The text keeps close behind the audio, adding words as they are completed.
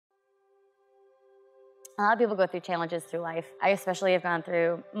A lot of people go through challenges through life. I especially have gone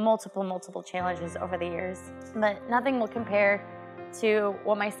through multiple challenges over the years, but nothing will compare to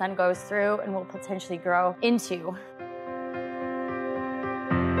what my son goes through and will potentially grow into.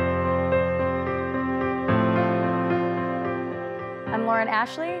 I'm Lauren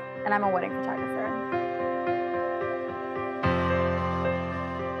Ashley, and I'm a wedding photographer.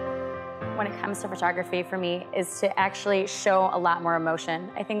 When it comes to photography, for me, is to actually show a lot more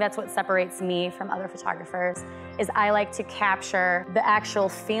emotion. I think that's what separates me from other photographers, is I like to capture the actual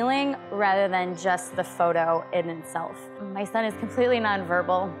feeling rather than just the photo in itself. My son is completely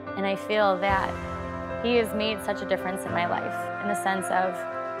nonverbal, and I feel that he has made such a difference in my life in the sense of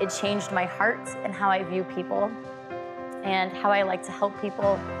it changed my heart and how I view people and how I like to help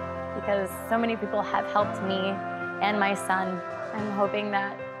people, because so many people have helped me and my son. I'm hoping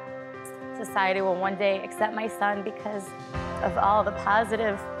that society will one day accept my son because of all the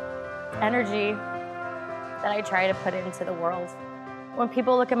positive energy that I try to put into the world. When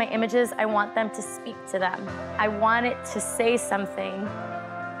people look at my images, I want them to speak to them. I want it to say something,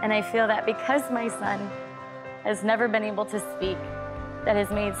 and I feel that because my son has never been able to speak, that has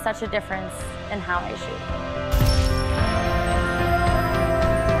made such a difference in how I shoot.